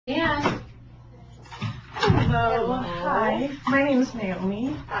And Hello. Hello. Hi. My name is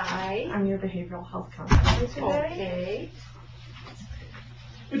Naomi. hi. I'm your behavioral health counselor today. Okay.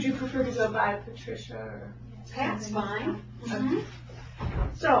 Would you prefer to go by Patricia or That's fine. Okay.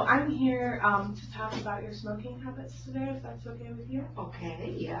 So I'm here to talk about your smoking habits today, if that's okay with you.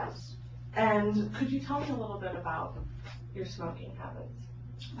 Okay, yes. And could you tell me a little bit about your smoking habits?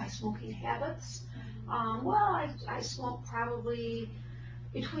 My smoking habits. Well, I smoke probably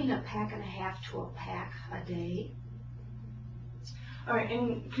between a pack and a half to a pack a day. All right,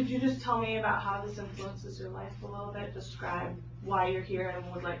 and could you just tell me about how this influences your life a little bit? Describe why you're here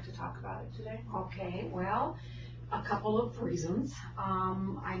and would like to talk about it today. Okay, well, a couple of reasons.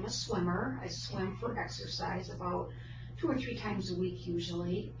 I'm a swimmer. I swim for exercise about 2 or 3 times a week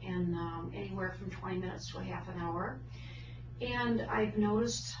usually, and anywhere from 20 minutes to a half an hour. And I've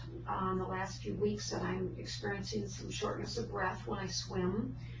noticed the last few weeks that I'm experiencing some shortness of breath when I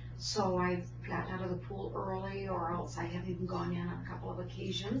swim. So I've gotten out of the pool early, or else I haven't even gone in on a couple of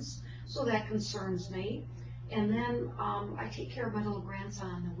occasions. So that concerns me. And then I take care of my little grandson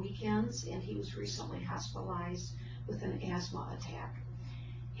on the weekends, and he was recently hospitalized with an asthma attack.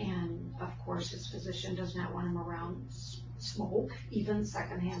 And of course his physician does not want him around smoke, even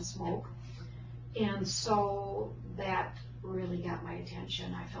secondhand smoke. And so that really got my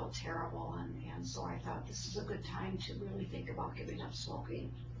attention. I felt terrible, and so I thought this is a good time to really think about giving up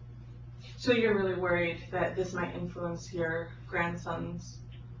smoking. So you're really worried that this might influence your grandson's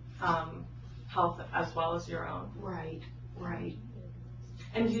health as well as your own? Right, right.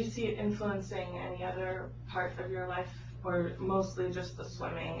 And do you see it influencing any other part of your life, or mostly just the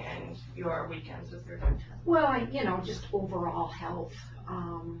swimming and your weekends with your grandson? Well, just overall health. I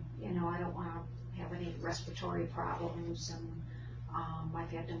don't want to have any respiratory problems, and I've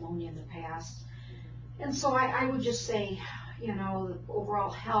had pneumonia in the past. And so I would just say, the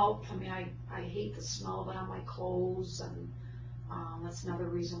overall health. I mean, I hate the smell of it on my clothes, and that's another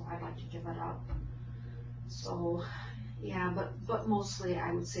reason why I'd like to give it up. So, yeah, but mostly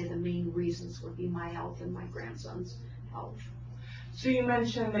I would say the main reasons would be my health and my grandson's health. So you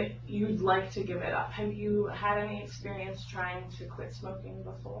mentioned that you'd like to give it up. Have you had any experience trying to quit smoking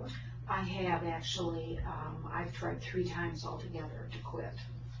before? I have actually. I've tried 3 times altogether to quit.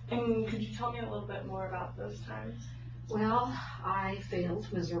 And could you tell me a little bit more about those times? Well, I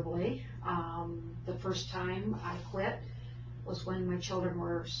failed miserably. The first time I quit was when my children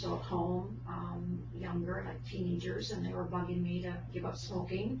were still at home, younger, like teenagers, and they were bugging me to give up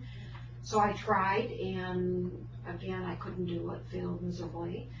smoking. So I tried, and again, I couldn't do it, failed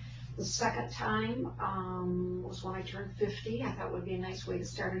miserably. The second time was when I turned 50. I thought it would be a nice way to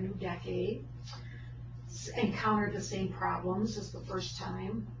start a new decade. Encountered the same problems as the first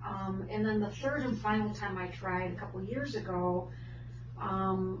time. And then the third and final time I tried a couple of years ago,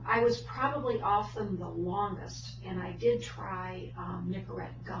 I was probably off them the longest, and I did try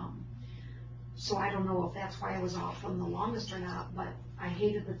Nicorette gum. So I don't know if that's why I was off them the longest or not, but I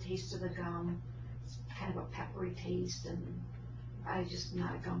hated the taste of the gum. It's kind of a peppery taste, and I'm just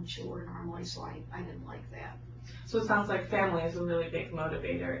not a gum chewer normally, so I didn't like that. So it sounds like family is a really big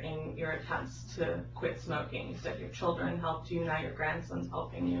motivator in your attempts to quit smoking. You said your children helped you, now your grandson's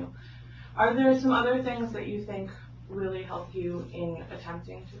helping you. Are there some other things that you think really help you in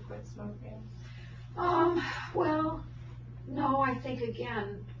attempting to quit smoking? Well, no, I think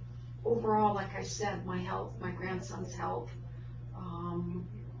again, overall, like I said, my health, my grandson's health,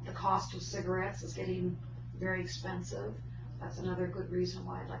 the cost of cigarettes is getting very expensive. That's another good reason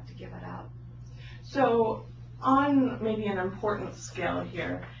why I'd like to give it up. So on maybe an important scale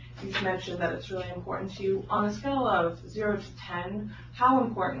here, you've mentioned that it's really important to you. On a scale of 0 to 10, how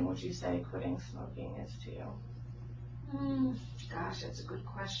important would you say quitting smoking is to you? Gosh, that's a good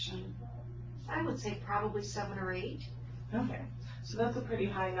question. I would say probably 7 or 8. Okay, so that's a pretty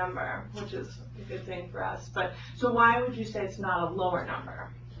high number, which is a good thing for us. But so why would you say it's not a lower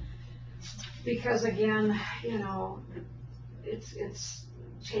number? Because again, it's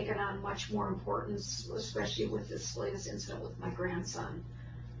taken on much more importance, especially with this latest incident with my grandson.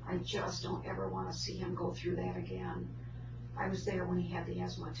 I just don't ever want to see him go through that again. I was there when he had the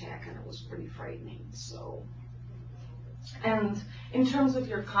asthma attack, and it was pretty frightening. So. And in terms of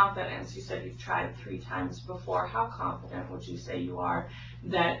your confidence, you said you've tried 3 times before. How confident would you say you are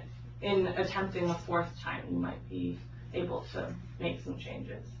that in attempting a 4th time you might be able to make some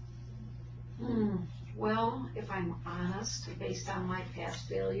changes? Well, if I'm honest, based on my past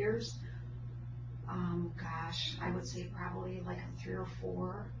failures, I would say probably like a 3 or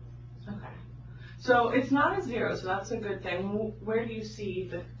 4. Okay. So it's not a 0, so that's a good thing. Where do you see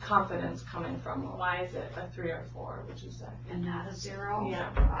the confidence coming from? Why is it a 3 or 4, would you say? And not a 0?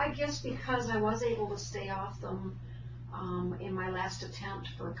 Yeah. I guess because I was able to stay off them in my last attempt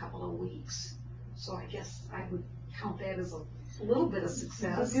for a couple of weeks. So I guess I would count that as a little bit of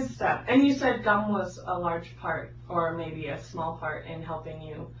success. That's a good step. And you said gum was a large part, or maybe a small part, in helping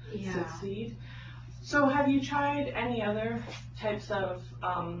you succeed. So have you tried any other types of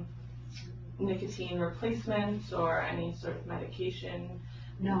nicotine replacements or any sort of medication?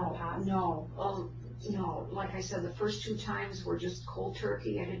 No. Like I said, the first 2 times were just cold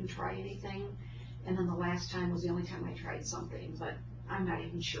turkey. I didn't try anything. And then the last time was the only time I tried something, but I'm not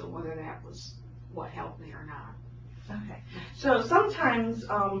even sure whether that was what helped me or not. Okay. So sometimes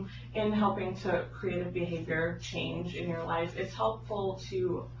in helping to create a behavior change in your life, it's helpful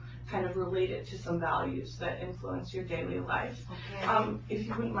to kind of relate it to some values that influence your daily life. Okay. If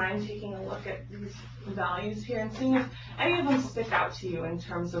you wouldn't mind taking a look at these values here and seeing if any of them stick out to you in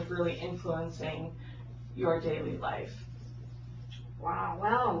terms of really influencing your daily life. Wow,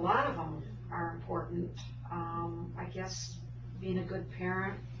 well, a lot of them are important. I guess being a good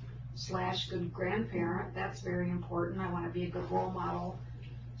parent / good grandparent, that's very important. I want to be a good role model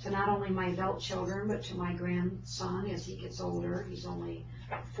to not only my adult children, but to my grandson as he gets older. He's only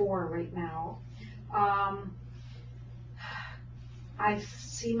 4 right now. I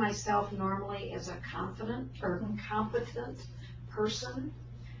see myself normally as a confident or competent person.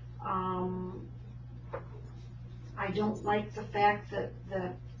 I don't like the fact that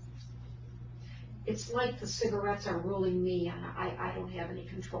it's like the cigarettes are ruling me, and I don't have any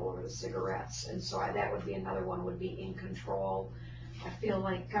control over the cigarettes. And so that would be another one, would be in control. I feel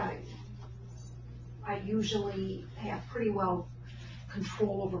like I usually have pretty well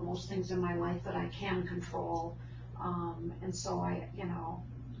control over most things in my life that I can control. And so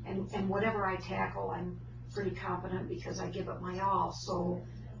and whatever I tackle, I'm pretty competent because I give it my all. So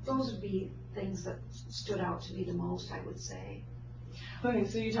those would be things that stood out to me the most, I would say. Okay,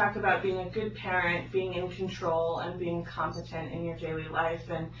 so you talked about being a good parent, being in control, and being competent in your daily life,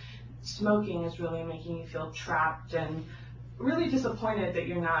 and smoking is really making you feel trapped and really disappointed that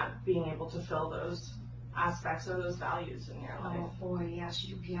you're not being able to fill those aspects or those values in your life. Oh boy, yes,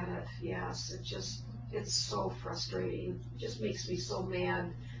 you get it. Yes, it's so frustrating. It just makes me so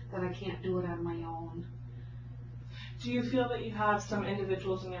mad that I can't do it on my own. Do you feel that you have some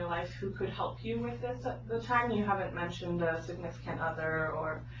individuals in your life who could help you with this at the time? You haven't mentioned a significant other,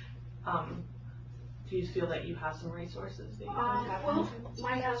 or do you feel that you have some resources that you can tap Well, into?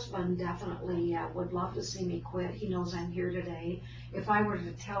 my husband definitely would love to see me quit. He knows I'm here today. If I were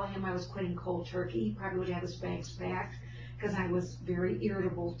to tell him I was quitting cold turkey, he probably would have his bags packed because I was very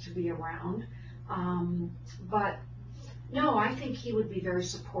irritable to be around. But no, I think he would be very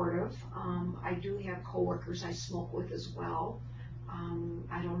supportive. I do have coworkers I smoke with as well.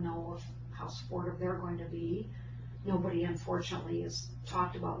 I don't know how supportive they're going to be. Nobody, unfortunately, has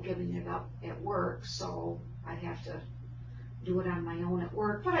talked about giving it up at work, so I'd have to do it on my own at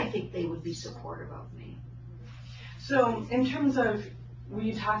work, but I think they would be supportive of me. So in terms of,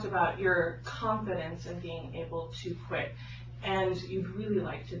 you talked about your confidence in being able to quit, and you'd really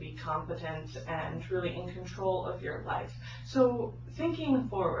like to be competent and really in control of your life. So thinking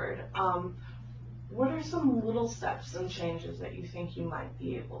forward, what are some little steps and changes that you think you might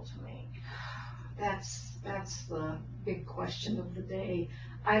be able to make? That's the big question of the day.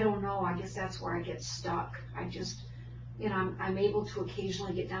 I don't know. I guess that's where I get stuck. I just, I'm able to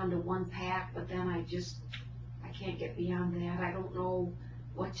occasionally get down to 1 pack, but then I can't get beyond that. I don't know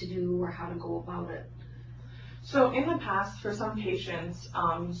what to do or how to go about it. So in the past, for some patients,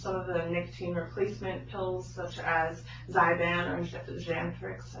 some of the nicotine replacement pills such as Zyban or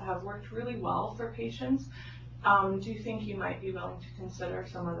Xantrix have worked really well for patients. Do you think you might be willing to consider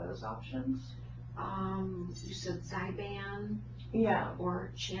some of those options? You said Zyban? Yeah.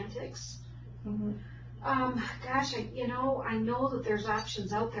 Or Chantix? Mm-hmm. Gosh, I know that there's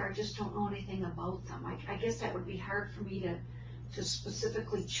options out there. I just don't know anything about them. I guess that would be hard for me to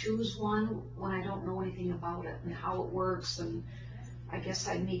specifically choose one when I don't know anything about it and how it works, and I guess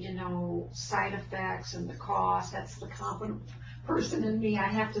I need to know side effects and the cost. That's the competent person in me. I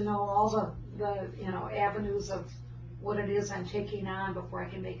have to know all the avenues of what it is I'm taking on before I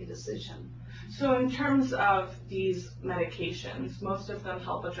can make a decision. So in terms of these medications, most of them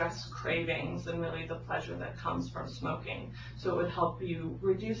help address cravings and really the pleasure that comes from smoking. So it would help you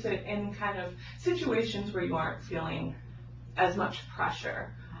reduce it in kind of situations where you aren't feeling as much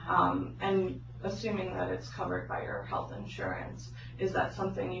pressure. And assuming that it's covered by your health insurance, is that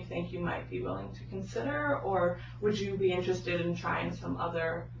something you think you might be willing to consider, or would you be interested in trying some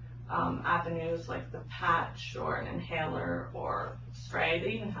other avenues like the patch or an inhaler or spray.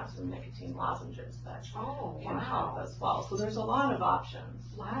 They even have some nicotine lozenges that Oh, can help wow. as well. So there's a lot of options.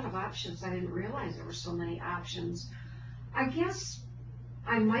 A lot of options. I didn't realize there were so many options. I guess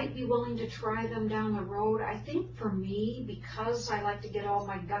I might be willing to try them down the road. I think for me, because I like to get all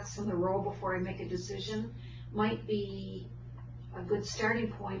my ducks in the row before I make a decision, might be a good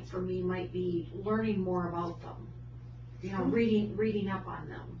starting point for me, might be learning more about them. You know, reading up on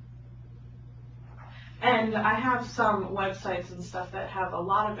them. And I have some websites and stuff that have a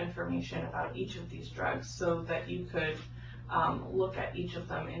lot of information about each of these drugs so that you could look at each of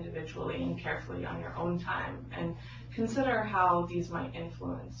them individually and carefully on your own time and consider how these might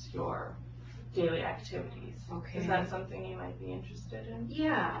influence your daily activities. Okay. Is that something you might be interested in?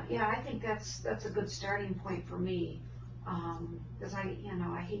 Yeah, I think that's a good starting point for me. Because I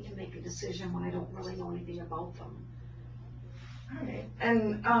hate to make a decision when I don't really know anything about them. All right.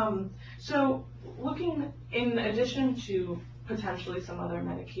 And so looking, in addition to potentially some other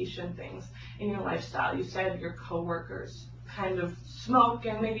medication things in your lifestyle, you said your coworkers kind of smoke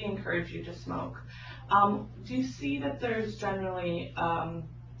and maybe encourage you to smoke. Do you see that there's generally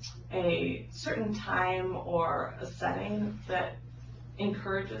a certain time or a setting that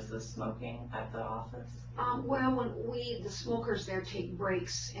encourages the smoking at the office? Well, when the smokers there take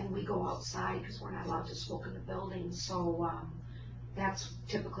breaks and we go outside because we're not allowed to smoke in the building, so that's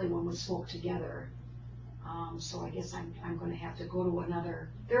typically when we smoke together. So I guess I'm going to have to go to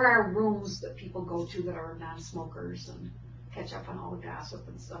another. There are rooms that people go to that are non-smokers and catch up on all the gossip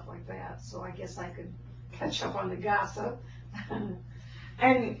and stuff like that. So I guess I could catch up on the gossip.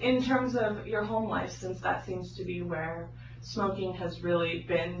 And in terms of your home life, since that seems to be where smoking has really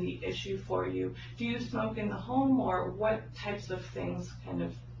been the issue for you, do you smoke in the home, or what types of things kind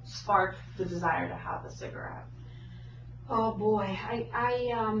of spark the desire to have a cigarette? Oh boy,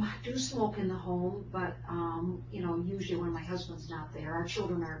 I do smoke in the home, but usually when my husband's not there, our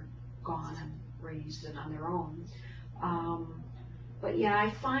children are gone and raised and on their own. But yeah, I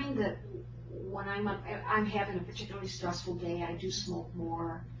find that when I'm having a particularly stressful day, I do smoke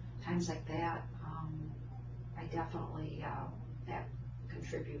more times like that. I definitely that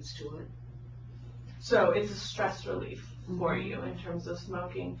contributes to it. So it's a stress relief for you in terms of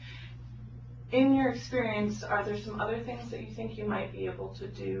smoking. In your experience, are there some other things that you think you might be able to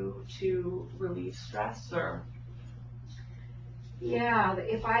do to relieve stress, or? Yeah,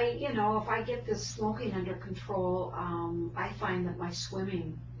 if I get this smoking under control, I find that my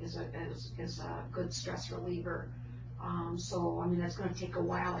swimming is a good stress reliever. So I mean that's going to take a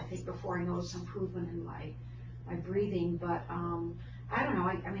while, I think, before I notice improvement in my breathing. But I don't know.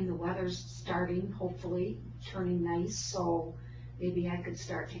 I mean the weather's starting, hopefully turning nice, so maybe I could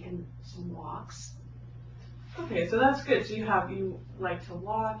start taking some walks. Okay, so that's good. So you like to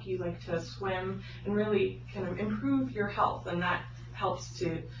walk, you like to swim, and really kind of improve your health, and that helps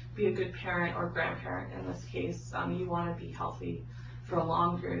to be a good parent or grandparent in this case. You want to be healthy for a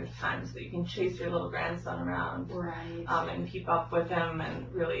long period of time so that you can chase your little grandson around, Right. And keep up with him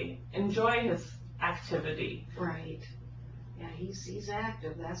and really enjoy his activity. Right. Yeah, he's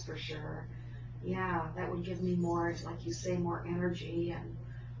active, that's for sure. Yeah, that would give me more, like you say, more energy, and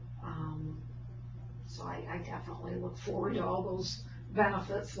so I definitely look forward to all those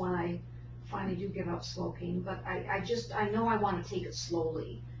benefits when I finally do give up smoking. But I know I want to take it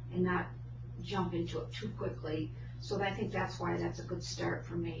slowly and not jump into it too quickly. So I think that's why that's a good start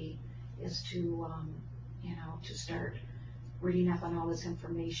for me, is to to start reading up on all this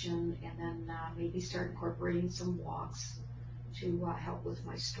information, and then maybe start incorporating some walks to help with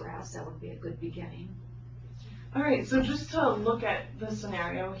my stress. That would be a good beginning. All right, so just to look at the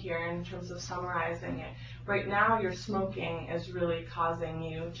scenario here in terms of summarizing it, right now your smoking is really causing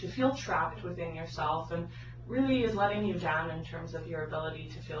you to feel trapped within yourself and really is letting you down in terms of your ability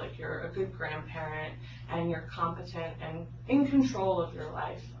to feel like you're a good grandparent and you're competent and in control of your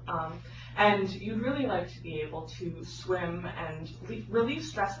life. And you'd really like to be able to swim and relieve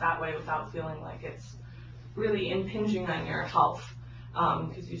stress that way without feeling like it's really impinging on your health,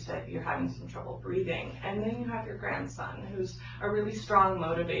 because you said you're having some trouble breathing. And then you have your grandson, who's a really strong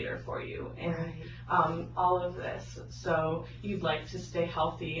motivator for you in all of this. So you'd like to stay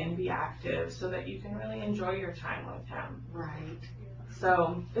healthy and be active so that you can really enjoy your time with him. Right.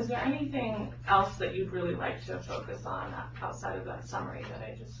 So is there anything else that you'd really like to focus on outside of that summary that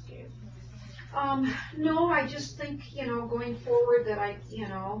I just gave? No, I just think, going forward that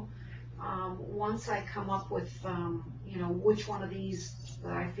once I come up with, which one of these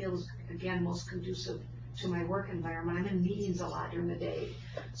that I feel is, again, most conducive to my work environment. I'm in meetings a lot during the day.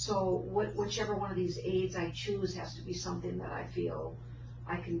 So whichever one of these aids I choose has to be something that I feel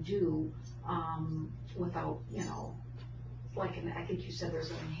I can do, without, like, I think you said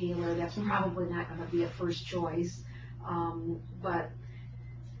there's an inhaler, that's probably not gonna be a first choice. But,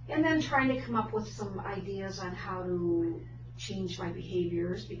 and then trying to come up with some ideas on how to change my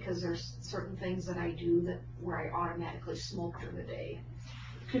behaviors, because there's certain things that I do where I automatically smoke during the day.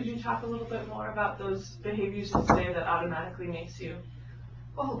 Could you talk a little bit more about those behaviors you say that automatically makes you?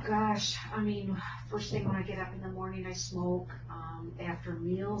 Oh gosh, I mean, first thing when I get up in the morning, I smoke. After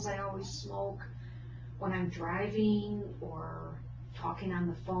meals, I always smoke. When I'm driving or talking on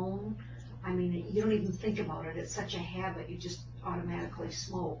the phone, I mean, you don't even think about it. It's such a habit, you just automatically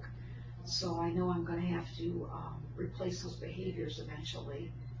smoke. So I know I'm gonna have to replace those behaviors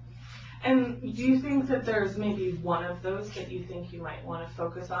eventually. And do you think that there's maybe one of those that you think you might want to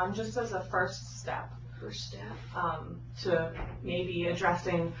focus on just as a first step? First step? To maybe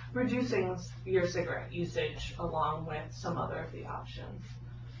reducing your cigarette usage along with some other of the options.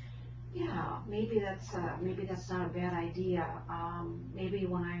 Yeah, maybe that's not a bad idea. Maybe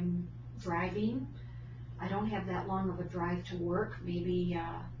when I'm driving, I don't have that long of a drive to work. Maybe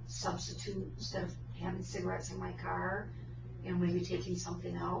substitute, instead of having cigarettes in my car, maybe taking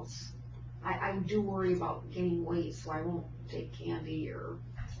something else. I do worry about gaining weight, so I won't take candy or,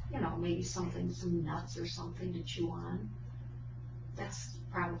 maybe some nuts or something to chew on. That's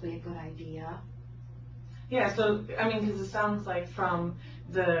probably a good idea. Yeah, so, I mean, because it sounds like from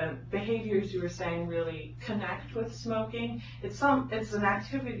the behaviors you were saying really connect with smoking, it's an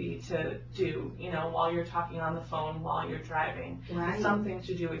activity to do, while you're talking on the phone, while you're driving. Right. It's something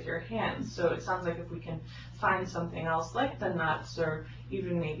to do with your hands. So it sounds like if we can find something else like the nuts or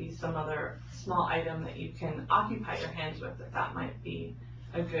even maybe some other small item that you can occupy your hands with, that might be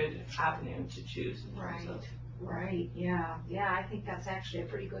a good avenue to choose. Right, yeah, I think that's actually a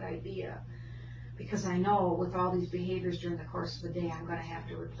pretty good idea. Because I know with all these behaviors during the course of the day, I'm going to have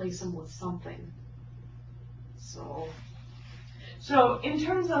to replace them with something. So in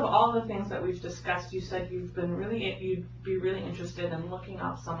terms of all the things that we've discussed, you said you'd be really interested in looking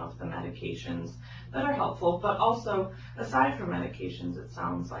up some of the medications that are helpful, but also aside from medications, it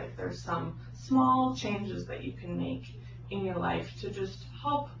sounds like there's some small changes that you can make in your life to just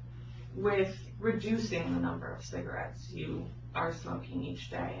help with reducing the number of cigarettes you are smoking each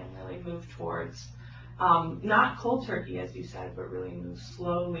day and really move towards, not cold turkey as you said, but really move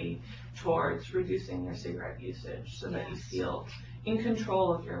slowly towards reducing your cigarette usage so that you feel in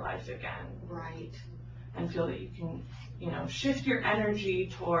control of your life again. Right. And feel that you can, shift your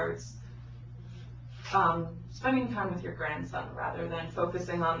energy towards spending time with your grandson rather than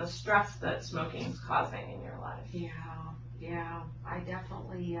focusing on the stress that smoking is causing in your life. Yeah, I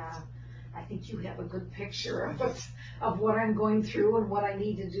definitely, I think you have a good picture of what I'm going through and what I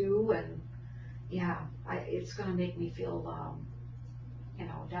need to do, and it's going to make me feel,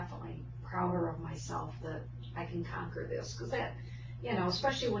 definitely prouder of myself that I can conquer this, because that,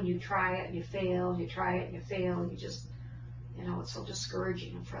 especially when you try it and you fail, and you try it and you fail, and you just, it's so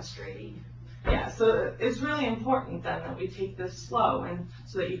discouraging and frustrating. Yeah, so it's really important then that we take this slow, and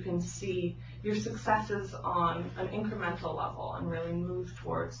so that you can see your successes on an incremental level and really move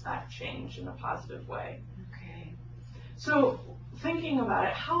towards that change in a positive way. Okay. So thinking about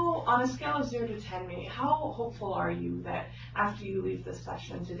it, on a scale of 0 to 10, maybe, how hopeful are you that after you leave this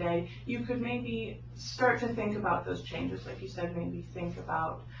session today, you could maybe start to think about those changes? Like you said, maybe think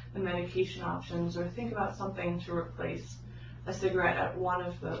about the medication options or think about something to replace a cigarette at one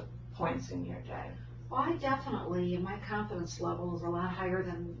of the points in your day. Well, my confidence level is a lot higher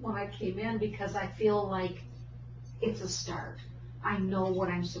than when I came in, because I feel like it's a start. I know what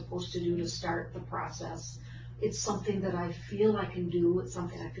I'm supposed to do to start the process. It's something that I feel I can do. It's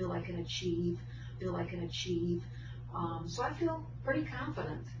something I feel I can achieve. So I feel pretty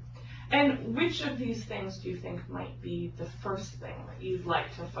confident. And which of these things do you think might be the first thing that you'd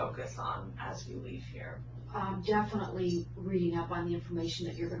like to focus on as you leave here? Definitely reading up on the information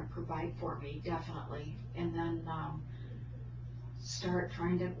that you're going to provide for me, definitely. And then start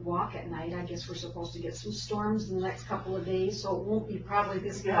trying to walk at night. I guess we're supposed to get some storms in the next couple of days, so it won't be probably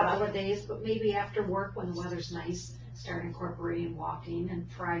this couple of days, but maybe after work when the weather's nice, start incorporating walking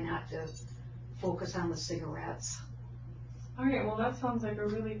and try not to focus on the cigarettes. All right, well, that sounds like a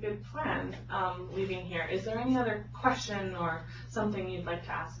really good plan leaving here. Is there any other question or something you'd like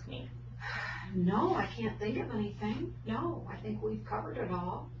to ask me? No, I can't think of anything. No, I think we've covered it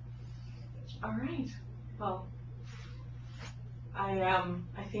all. All right. Well, I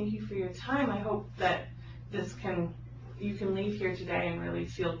thank you for your time. I hope that you can leave here today and really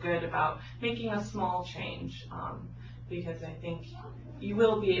feel good about making a small change, because I think you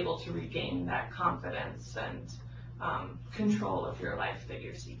will be able to regain that confidence and control of your life that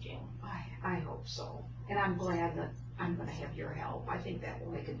you're seeking. I hope so. And I'm glad that I'm gonna have your help. I think that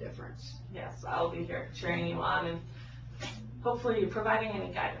will make a difference. Yes, I'll be here cheering you on and hopefully providing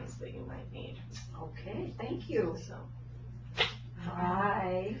any guidance that you might need. Okay, thank you. So,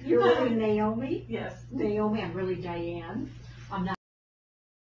 Hi. You're really Naomi? yes. Naomi, I'm really Diane. I'm not